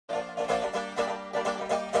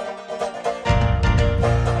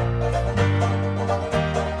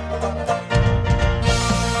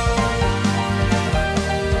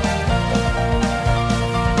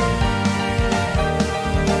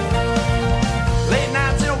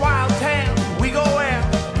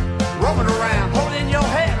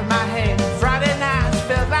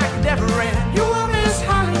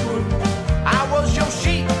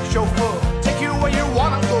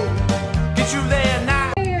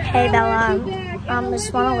Hey Bella,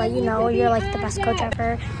 just want to let you know you're like the best coach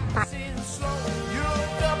ever. Bye.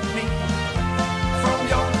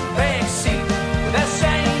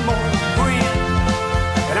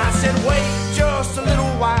 Wait just a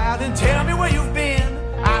little while and tell me where you've been.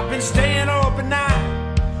 I've been staying up at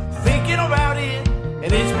night thinking about it,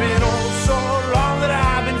 and it's been oh so long that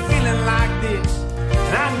I've been feeling like this.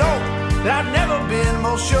 And I know that I've never been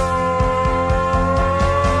more sure